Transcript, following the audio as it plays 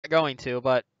going to,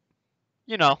 but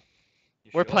you know,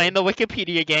 You we're should. playing the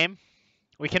Wikipedia game.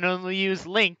 We can only use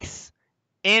links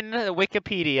in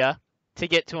Wikipedia to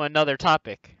get to another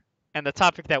topic. And the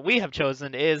topic that we have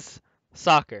chosen is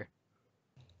soccer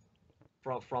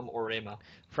From Orema.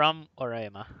 from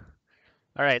Orema.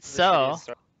 All right, This is the shittiest so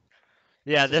start.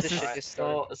 yeah, This this is is the Alright, shittiest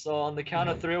start. so on the count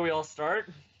of 3, we all start.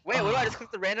 Wait, what do I just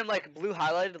click the random like blue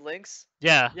highlighted links?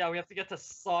 yeah. Yeah, we have to get to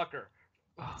soccer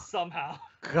somehow.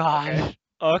 God.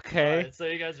 Okay. Alright, so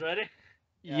you guys ready?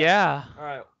 Yeah.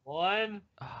 Alright, 1,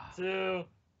 2,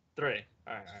 3.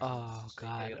 Alright. Oh I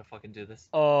God. gotta fucking do this.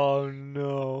 Oh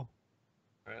no.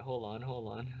 Alright, hold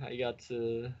on. I got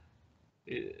to.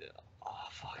 Oh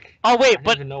fuck. Oh I wait, don't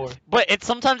but even know where. it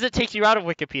sometimes it takes you out of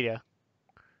Wikipedia.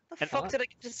 The And- fuck did I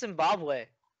get to Zimbabwe?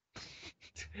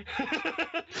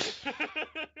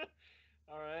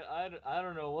 Alright, I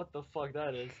don't know what the fuck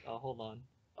that is. Oh, hold on.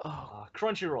 Oh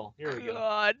Crunchyroll. Here we go.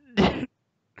 God.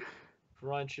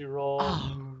 Crunchyroll.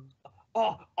 Oh.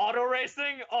 Oh, auto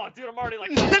racing? Oh, dude, I'm already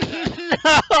like.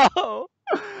 No.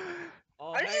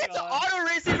 Oh, I didn't hang get to on. auto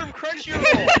racing from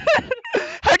Crunchyroll.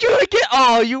 How'd you get?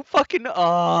 Oh, you fucking.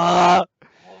 Oh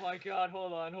my god,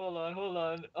 hold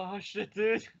on. Oh shit,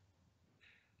 dude.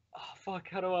 Oh fuck,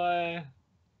 how do I?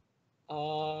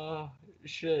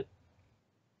 Shit.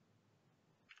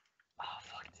 Oh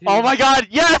fuck, dude. Oh my God!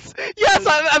 Yes, yes!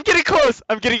 I'm getting close.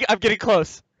 I'm getting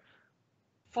close.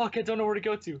 Fuck, I don't know where to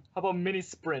go to. How about mini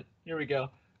sprint? Here we go.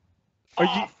 Are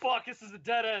Oh you? fuck, this is a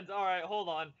dead end. All right, hold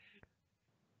on.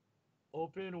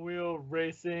 Open wheel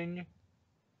racing.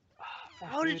 Ah, fuck,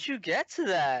 How dude. did you get to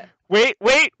that? Wait!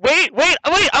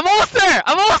 I'm almost there.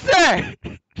 I'm almost there.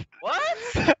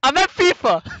 What? I'm at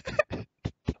FIFA.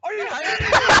 Are you? How did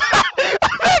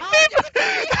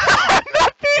I'm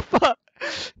at FIFA.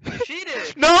 You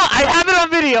cheated. No, I have it on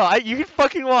video. You can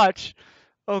fucking watch.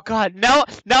 Oh God! Now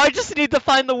I just need to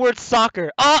find the word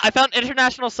soccer. Oh, I found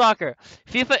international soccer.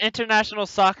 FIFA international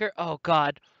soccer. Oh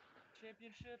God.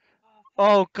 Championship.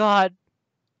 Oh God.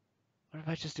 What if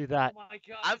I just do that? Oh my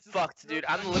god. I'm this is fucked, so dude.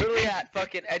 I'm fun. literally at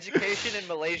fucking education in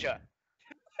Malaysia.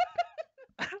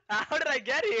 How did I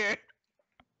get here?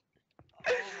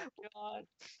 Oh my god.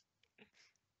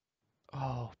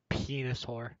 Oh, penis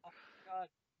whore. God.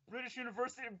 British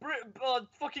University.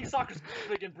 Fucking soccer's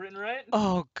big in Britain, right?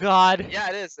 Oh God. Yeah,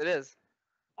 it is. It is.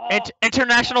 Oh,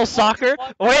 International oh, soccer.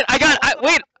 what? Wait,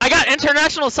 I got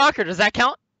international soccer. Does that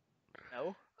count?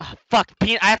 No. Oh, fuck.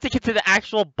 I have to get to the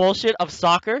actual bullshit of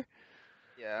soccer.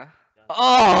 Yeah.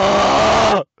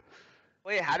 Oh.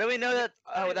 Wait, how do we know that?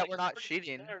 I Oh, mean, that like, we're it's not pretty much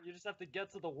cheating. there. You just have to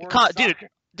get to the word Dude, soccer.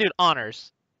 dude,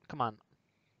 honors. Come on.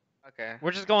 Okay.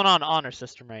 We're just going on honor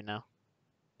system right now.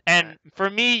 And Alright. for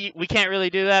me, we can't really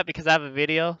do that because I have a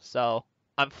video, so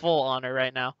I'm full honor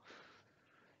right now.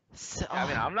 So, Yeah, I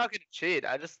mean, I'm not gonna cheat.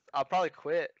 I'll probably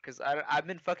quit because I'm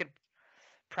in fucking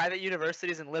private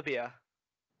universities in Libya.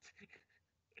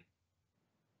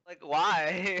 Like,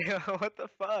 why? What the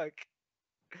fuck?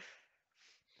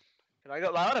 Can I go?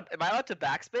 Am I allowed to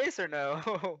backspace or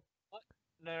no?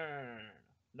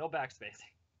 No backspacing.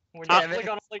 When Damn you it.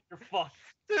 click on a link, you're fucked.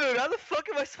 Dude, how the fuck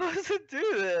am I supposed to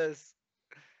do this?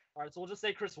 Alright, so we'll just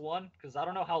say Chris won, because I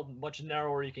don't know how much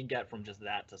narrower you can get from just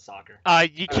that to soccer.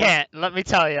 you can't. Let me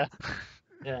tell you.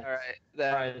 Yeah. All right,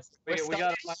 then Alright, we're we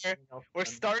gotta starting find here. something else We're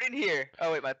then. starting here.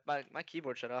 Oh wait, my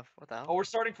keyboard shut off. What the hell? Oh, we're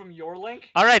starting from your link?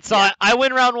 All right, so Yeah. I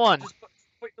win round one. Just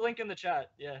put your link in the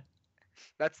chat, yeah.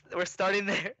 We're starting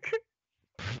there.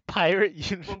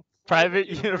 From Private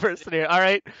university. All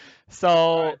right. So,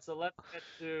 Alright, so let's get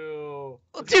to...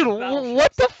 let's get dude, to what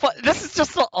battleships. the fuck? This is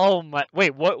just oh my.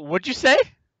 Wait, what'd you say?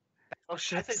 Oh I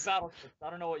say shit. battleships. I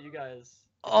don't know what you guys...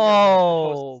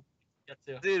 Oh, Get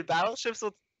to. Dude, battleships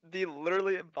will be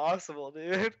literally impossible,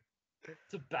 dude.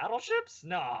 To battleships?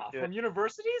 Nah, Do from it.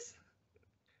 universities?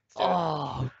 Let's do it.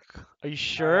 oh. Are you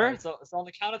sure? Alright, so on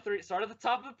the count of 3, start at the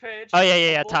top of the page. Oh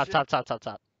yeah. No Top. bullshit.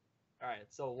 Alright,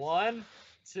 so 1,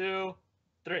 2,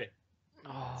 3. That's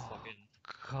Oh fucking...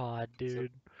 God, dude.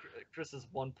 Chris is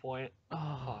 1 point. Oh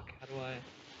Fuck, how do I...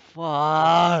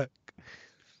 fuck.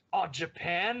 Oh,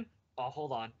 Japan? Oh,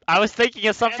 hold on. I was thinking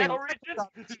of Japan something.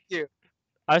 origin? You.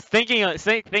 I was thinking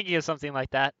of something like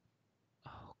that.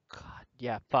 Oh God,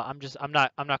 yeah. But I'm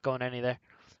not going any there.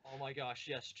 Oh my gosh,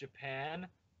 yes, Japan.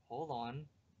 Hold on.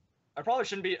 I probably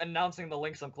shouldn't be announcing the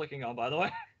links I'm clicking on, by the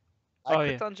way. I Oh,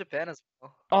 clicked on Japan as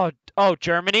well. Oh,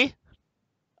 Germany.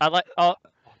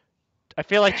 I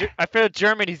feel like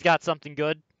Germany's got something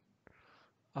good.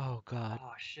 Oh God.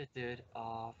 Oh shit, dude.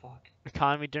 Oh fuck.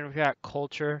 Economy, democrat,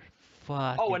 culture.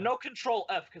 Fuck. Oh, and no Control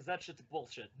F, because that shit's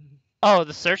bullshit. Oh,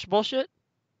 the search bullshit.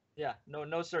 Yeah,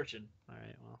 no searching. All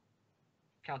right, well.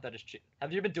 Count that as cheat.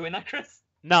 Have you been doing that, Chris?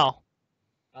 No.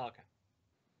 Oh, okay.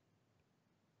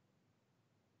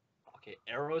 Okay,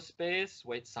 aerospace.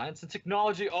 Wait, science and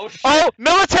technology. Oh shit! Oh,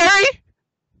 military.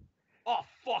 Oh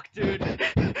fuck, dude!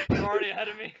 You're already ahead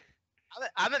of me.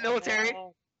 I'm in military.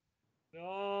 Oh,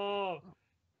 no.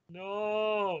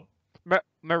 No.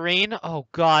 Marine. Oh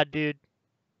God, dude.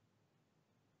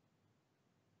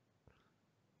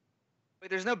 Wait,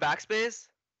 there's no backspace?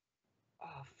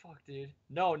 Oh fuck, dude.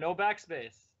 No, no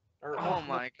backspace. Or no, Oh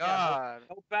my yeah, god.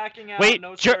 no backing out, Wait,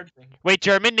 no searching. Wait,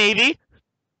 German Navy.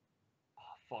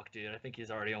 Oh fuck, dude. I think he's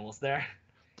already almost there.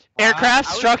 Aircraft I was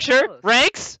this structure close.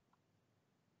 ranks.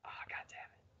 Oh god damn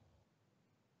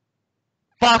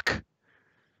Fuck. it.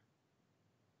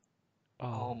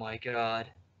 Oh my god.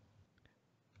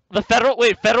 The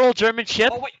federal German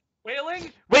ship. Oh wait,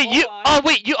 whaling? Wait, Hold on.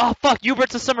 oh fuck,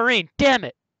 U-boat's a submarine. Damn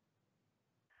it.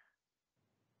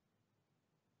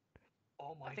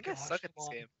 Oh my I think gosh. I suck at this come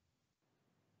on. game.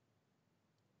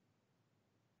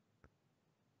 Oh,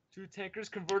 2 tankers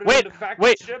converted Wait, into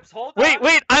factory ships. Hold on.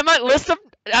 Wait, I'm at list of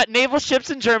naval ships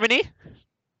in Germany.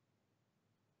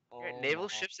 You're at Oh naval my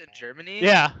ships in God. Germany?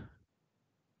 Yeah.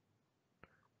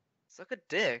 Suck a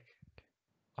dick.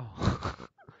 Oh.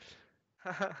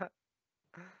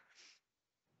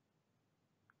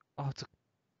 Oh, it's a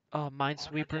Oh,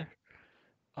 minesweeper.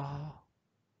 goddamn.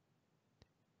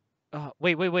 Oh.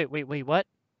 Wait, what?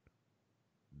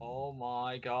 Oh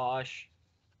my gosh.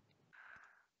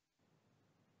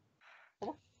 How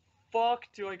the fuck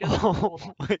do I get that? Oh Hold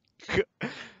on. my god.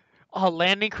 Oh,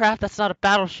 landing craft? That's not a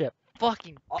battleship.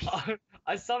 Fucking.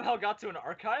 I somehow got to an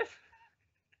archive?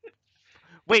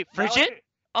 Wait, Now frigate?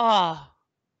 Oh,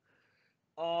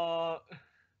 Uh,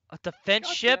 a defense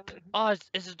God ship? damn it. Oh,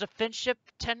 is a defense ship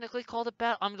technically called a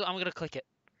battle? I'm gonna click it.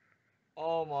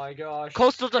 Oh my gosh.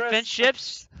 Coastal Chris, defense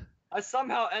ships? I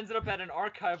somehow ended up at an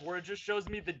archive where it just shows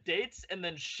me the dates and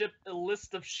then a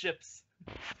list of ships.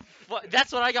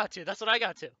 That's what I got to. That's what I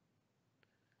got to.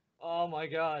 Oh my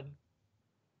god.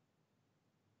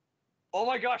 Oh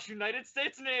my gosh, United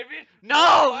States Navy! No!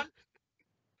 Hold on.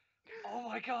 Oh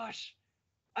my gosh.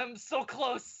 I'm so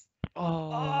close.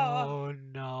 Oh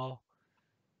no.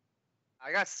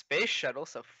 I got space shuttle,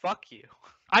 so fuck you.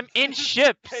 I'm in Space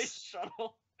ships.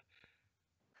 shuttle.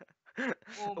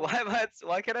 Oh my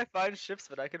Why can't I find ships,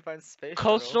 but I can find space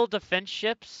Coastal defense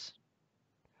ships.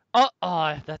 Oh,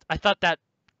 I thought that.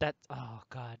 Oh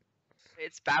god. shuttle?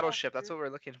 It's battleship. That's what we're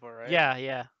looking for, right?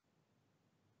 Yeah.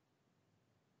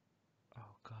 Oh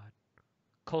god.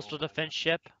 Coastal my defense gosh.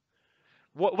 ship.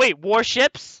 Wait,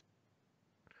 warships?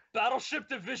 Battleship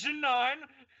Division 9.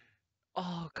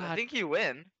 Oh I god. think you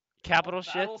win. Capital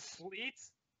Battle ships. Fleet.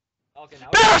 Okay, now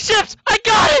Battleships! I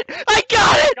got it! I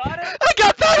got it! Got it? I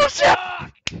got battleship!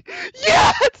 Fuck!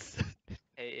 Yes!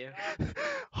 Hate you.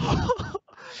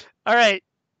 Alright.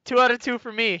 2 out of 2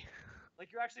 for me.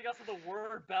 Like you actually got to the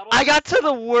word battle. I got to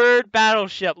the word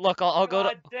battleship. Look, I'll go to.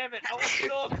 God damn it! I was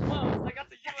so close. I got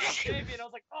the U.S. Navy, and I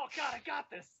was like, "Oh God, I got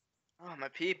this." Oh, my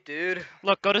peep, dude.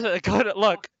 Look, go to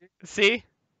look. See?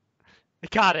 I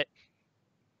got it.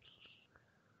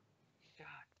 God,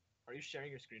 are you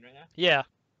sharing your screen right now? Yeah.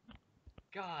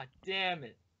 God damn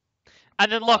it!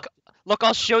 And then Fuck. look,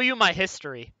 I'll show you my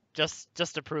history. Just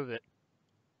to prove it.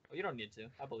 Oh, you don't need to.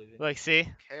 I believe you. Like, see?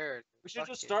 Cared. We should Fuck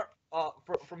just you. start.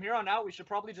 From here on out, we should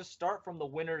probably just start from the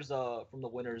winners.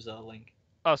 Link.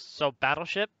 Oh, so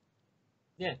battleship?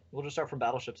 Yeah, we'll just start from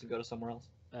battleships and go to somewhere else.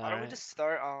 Why don't we just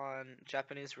start on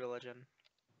Japanese religion?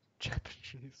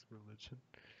 Japanese religion?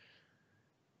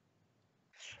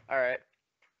 Alright.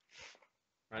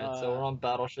 Right, so we're on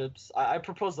battleships. I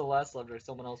proposed the last subject.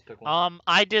 Someone else pick one.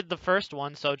 I did the first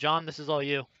one, so John, this is all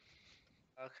you.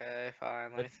 Okay,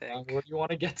 fine. Let me think. Where do you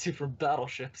want to get to from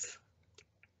battleships?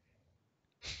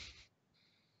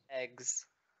 Eggs.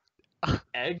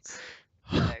 Eggs?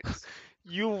 Eggs.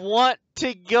 You want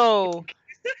to go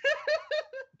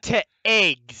to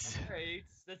eggs? Alright,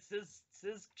 that's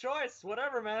his choice.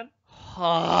 Whatever, man.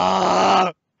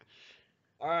 Ah.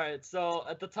 Alright, so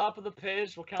at the top of the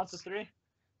page, we'll count to 3.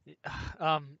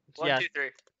 One, Yeah. 2, 3.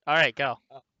 All right, go.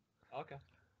 Okay.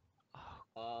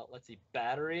 Let's see.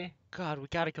 Battery. God, we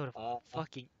gotta go to Uh,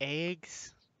 fucking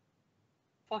eggs.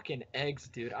 Fucking eggs,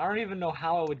 dude. I don't even know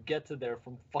how I would get to there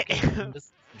from fucking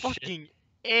this shit. Fucking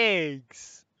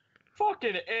eggs.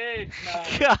 Fucking eggs,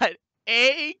 man. God,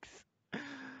 eggs.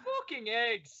 Fucking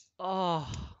eggs. Oh.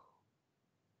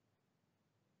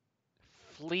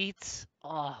 Fleets.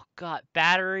 Oh God,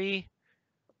 battery.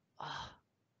 Oh.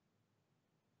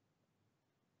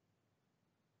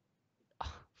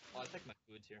 Oh, I think my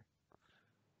food's here.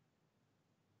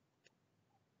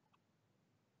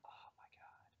 Oh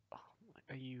my god.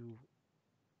 Are you?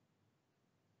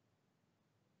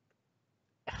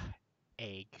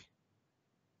 egg.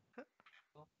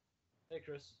 Hey,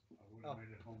 Chris. I would have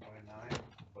made it home by 9,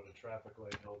 but a traffic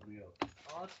light held me up.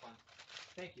 Oh, that's fine.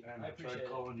 Thank you. And I I appreciate tried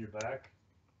it. calling you back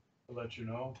to let you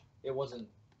know. It wasn't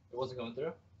going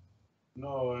through.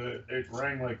 No, it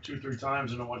rang like 2-3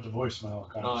 times and it went to voicemail,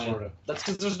 kind of, Oh, yeah. sort of. That's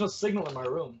because there's no signal in my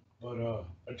room. But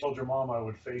I told your mom I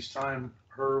would FaceTime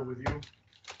her with you,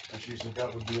 and she said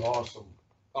that would be awesome.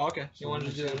 Oh, okay. So You wanted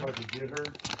let to me do see that? if I could get her,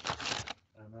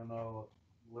 and then I'll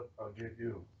get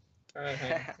you. All right.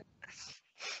 Hey.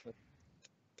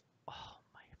 Oh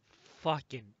my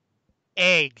fucking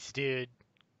eggs, dude.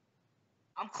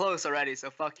 I'm close already,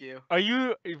 so fuck you. Are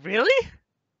you really?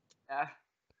 Yeah.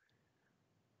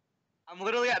 I'm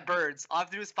literally at birds. All I have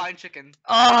to do is find chicken.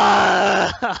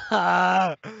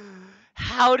 Ah!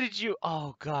 How did you?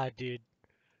 Oh god, dude.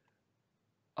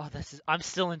 Oh, this is. I'm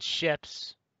still in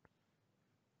ships.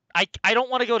 I don't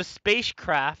want to go to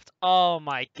spacecraft. Oh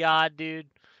my god, dude.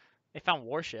 They found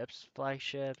warships,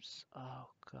 flagships. Oh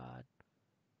god.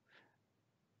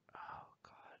 Oh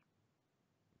god.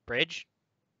 Bridge.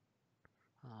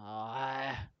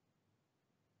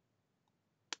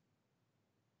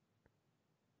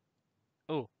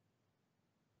 Oh.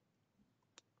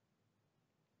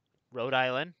 Rhode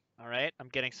Island. All right, I'm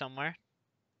getting somewhere.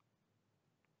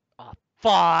 Oh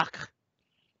fuck.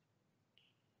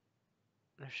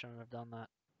 I shouldn't have done that.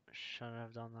 Shouldn't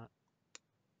have done that.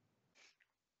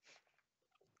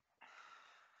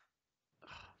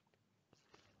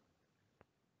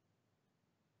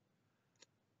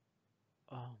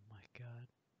 Oh my god.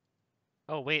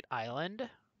 Oh wait, island?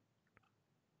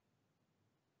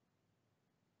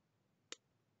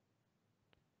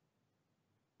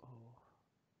 Oh.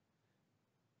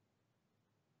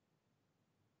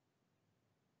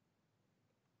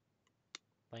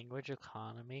 Language,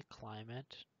 economy,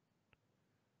 climate.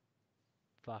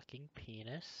 Fucking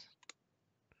penis.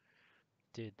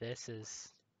 Dude, this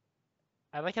is...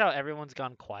 I like how everyone's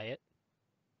gone quiet.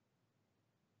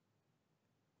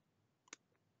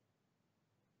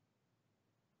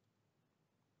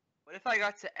 What if I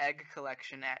got to egg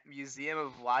collection at Museum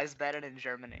of Wiesbaden in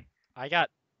Germany? I got...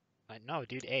 no,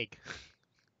 dude, egg.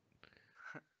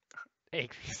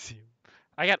 Egg museum.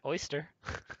 I got oyster.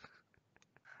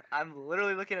 I'm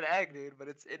literally looking at egg, dude, but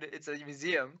it's a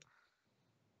museum.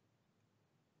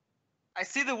 I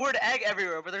see the word egg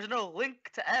everywhere, but there's no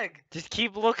link to egg. Just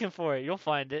keep looking for it. You'll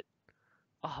find it.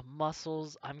 Oh,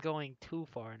 mussels. I'm going too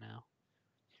far now.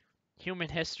 Human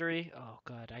history. Oh,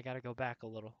 God. I gotta go back a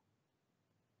little.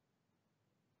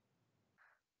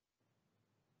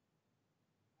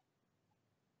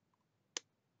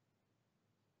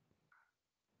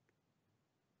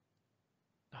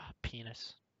 Ah,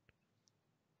 penis.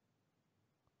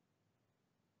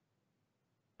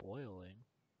 Boiling.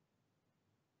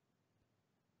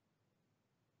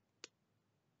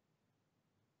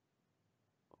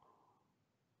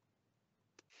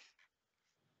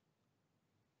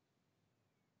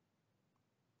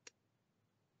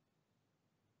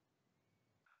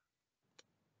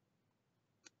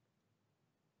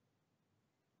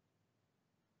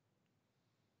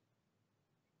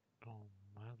 Oh,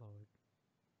 my lord.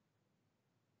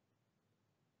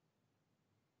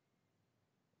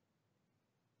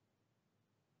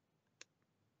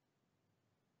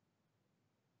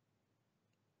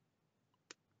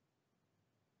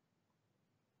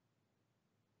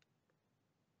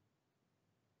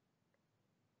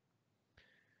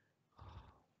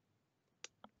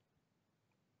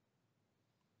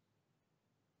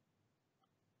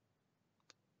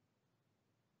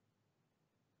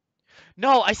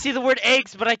 No, I see the word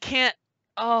eggs, but I can't.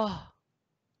 Oh.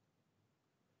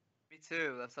 Me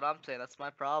too. That's what I'm saying. That's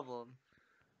my problem.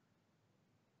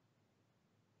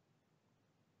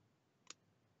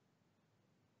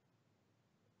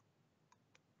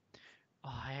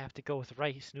 Oh, I have to go with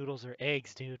rice, noodles, or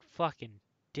eggs, dude. Fucking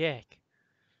dick.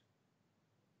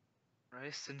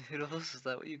 Rice and noodles? Is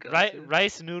that what you go to?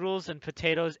 Rice, noodles, and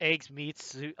potatoes, eggs,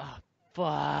 meats. Oh,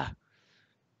 fuck.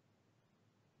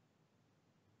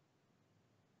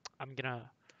 I'm gonna.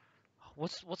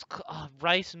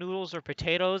 Rice, noodles, or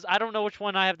potatoes? I don't know which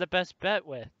one I have the best bet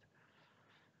with.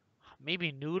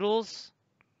 Maybe noodles?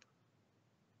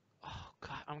 Oh,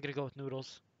 God. I'm gonna go with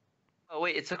noodles. Oh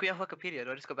wait, it took me off Wikipedia.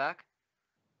 Do I just go back?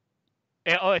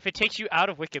 Oh, if it takes you out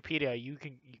of Wikipedia, you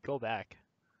go back.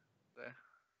 Okay.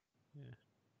 Yeah.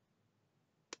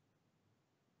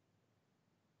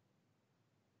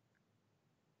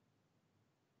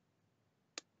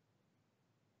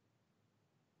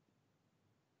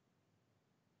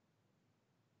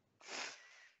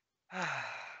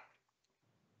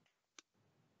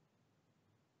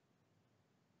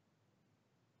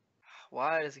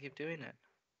 Why does it keep doing it?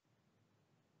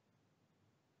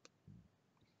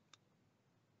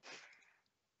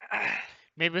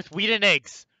 Maybe with wheat and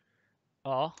eggs.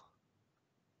 Oh.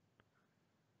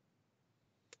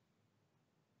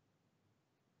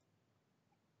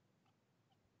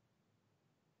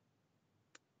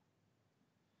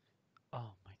 Oh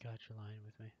my god, you're lying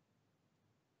with me.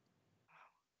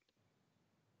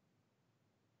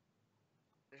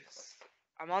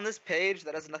 I'm on this page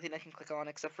that has nothing I can click on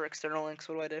except for external links.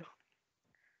 What do I do?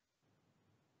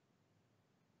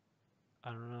 I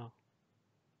don't know.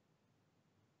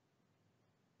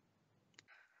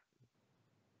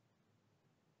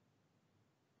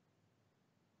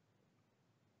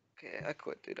 Okay, I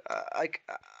quit, dude. I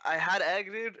had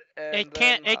egg, dude, and It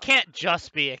then can't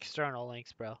just be external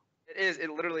links, bro. it is. It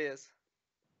literally is.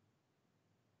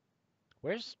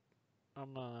 Where's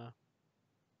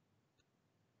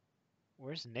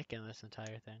where's Nick in this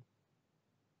entire thing?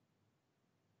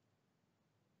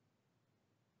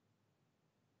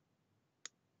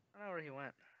 I don't know where he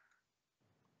went.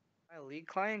 My league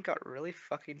client got really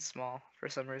fucking small for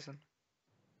some reason.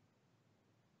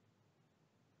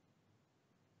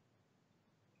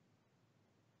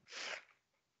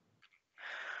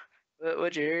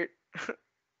 What'd you hear?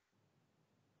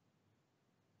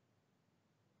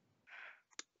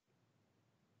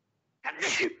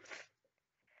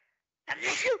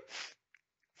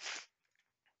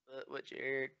 What'd you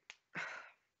hear?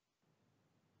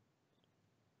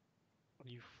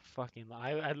 You fucking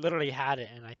I literally had it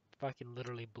and I fucking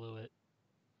literally blew it.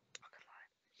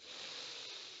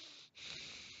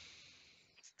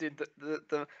 Dude,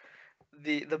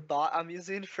 the bot I'm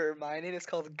using for mining is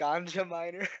called Ganja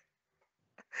Miner,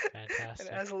 and it Fantastic.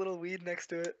 has a little weed next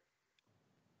to it.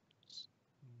 It's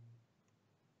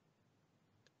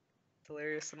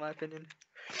hilarious in my opinion.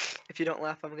 If you don't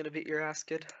laugh, I'm gonna beat your ass,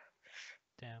 kid.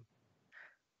 Damn.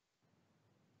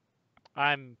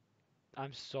 I'm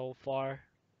so far.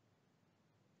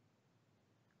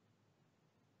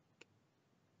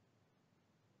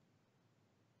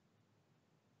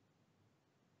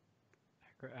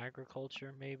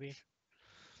 Agriculture maybe.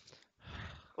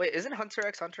 Wait, isn't Hunter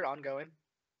x Hunter ongoing?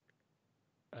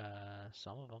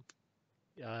 Some of them.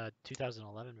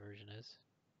 2011 version is.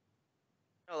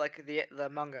 No, like the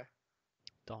manga.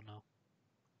 Don't know.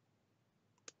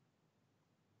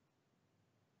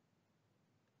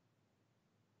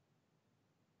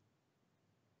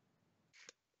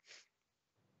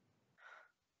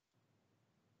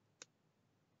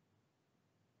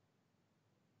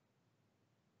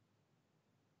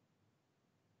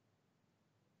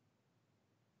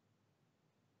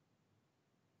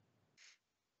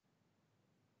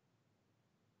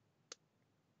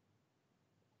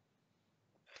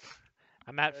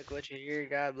 I'm at Like what you hear,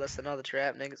 God bless another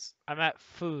trap, niggas. I'm at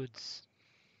foods.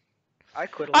 I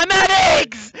quit. I'm at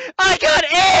eggs! I got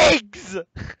eggs! Did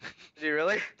you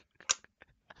really?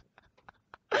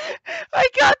 I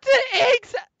got the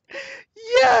eggs!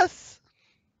 Yes!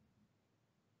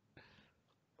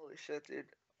 Holy shit, dude.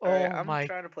 Alright, Oh I'm my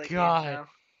trying to play games god. now.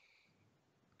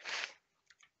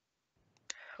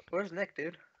 Where's Nick,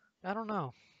 dude? I don't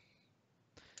know.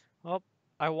 Well,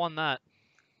 I won that.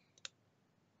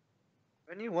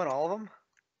 Didn't you win all of them?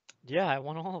 Yeah, I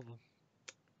won all of them.